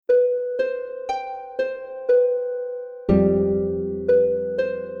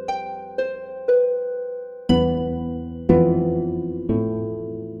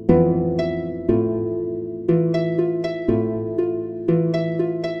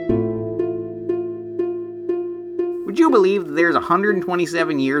believe that there's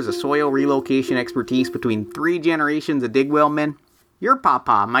 127 years of soil relocation expertise between 3 generations of Digwell men? Your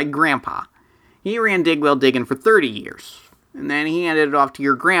papa, my grandpa, he ran Digwell digging for 30 years. And then he handed it off to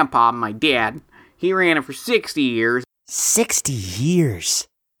your grandpa, my dad. He ran it for 60 years. 60 years?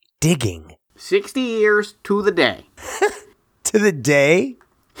 Digging? 60 years to the day. To the day?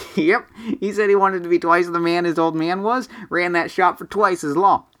 Yep, he said he wanted to be twice the man his old man was, ran that shop for twice as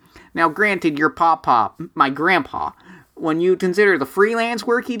long. Now granted, your papa, my grandpa, when you consider the freelance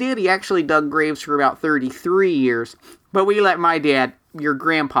work he did, he actually dug graves for about 33 years. But we let my dad, your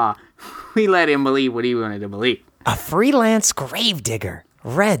grandpa, we let him believe what he wanted to believe. A freelance grave digger.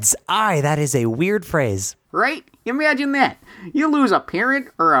 Red's eye, that is a weird phrase. Right? Imagine that. You lose a parent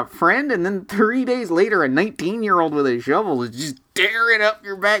or a friend, and then 3 days later, a 19-year-old with a shovel is just tearing up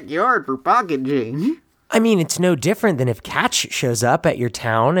your backyard for pocket change. I mean, it's no different than if Catch shows up at your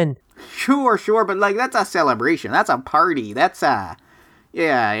town and... Sure, but like, that's a celebration. That's a party. That's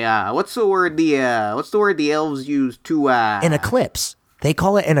yeah. What's the word the elves use to, An eclipse. They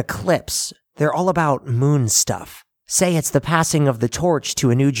call it an eclipse. They're all about moon stuff. Say it's the passing of the torch to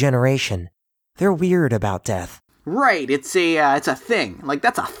a new generation. They're weird about death. Right, it's a thing. Like,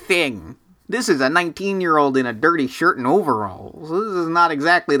 that's a thing. This is a 19-year-old in a dirty shirt and overalls. This is not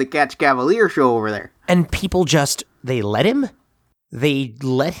exactly the Catch Cavalier show over there. And people just, they let him? They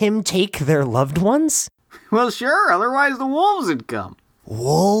let him take their loved ones? Well, sure, otherwise the wolves would come.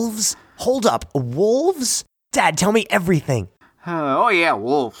 Wolves? Hold up, wolves? Dad, tell me everything. Oh yeah,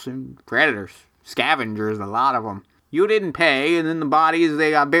 wolves and predators, scavengers, a lot of them. You didn't pay, and then the bodies,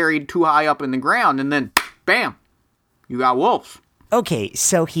 they got buried too high up in the ground, and then, bam, you got wolves. Okay,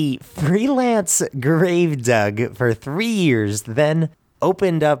 so he freelance grave dug for 3 years, then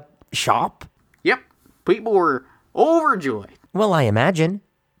opened up shop? Yep, people were overjoyed. Well, I imagine.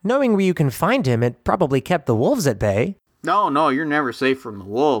 Knowing where you can find him, it probably kept the wolves at bay. No, you're never safe from the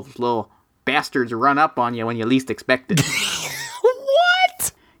wolves. Little bastards run up on you when you least expect it.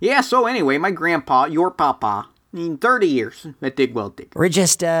 What? Yeah, so anyway, my grandpa, your papa, 30 years at Digwell Dig. We're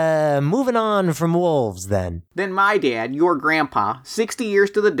just, moving on from wolves, then. Then my dad, your grandpa, 60 years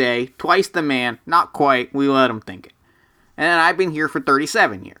to the day, twice the man, not quite, we let him think it. And I've been here for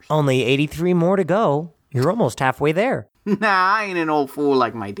 37 years. Only 83 more to go. You're almost halfway there. Nah, I ain't an old fool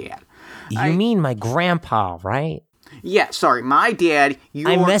like my dad. You mean my grandpa, right? Yeah, sorry, my dad,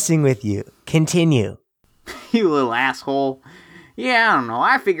 I'm messing with you. Continue. You little asshole. Yeah, I don't know.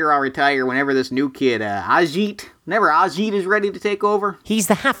 I figure I'll retire whenever this new kid, Ajit, whenever Ajit is ready to take over. He's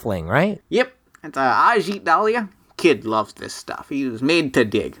the halfling, right? Yep, it's Ajit Dahlia. Kid loves this stuff. He was made to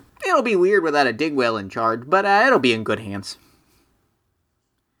dig. It'll be weird without a Digwell in charge, but it'll be in good hands.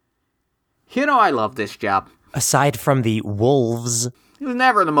 You know, I love this job. Aside from the wolves. It was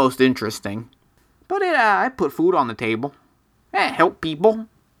never the most interesting. But I put food on the table. I helped people.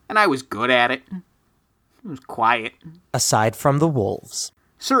 And I was good at it. It was quiet. Aside from the wolves.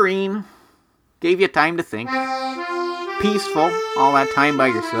 Serene. Gave you time to think. Peaceful. All that time by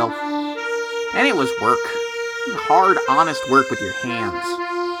yourself. And it was work. Hard, honest work with your hands.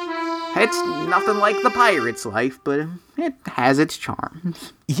 It's nothing like the pirate's life, but it has its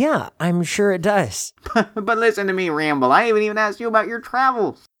charms. Yeah, I'm sure it does. But listen to me ramble. I haven't even asked you about your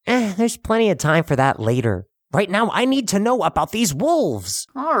travels. There's plenty of time for that later. Right now, I need to know about these wolves.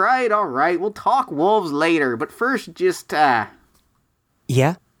 All right. We'll talk wolves later. But first, just,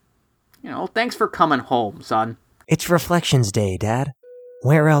 Yeah? thanks for coming home, son. It's Reflections Day, Dad.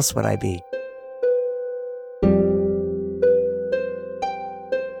 Where else would I be?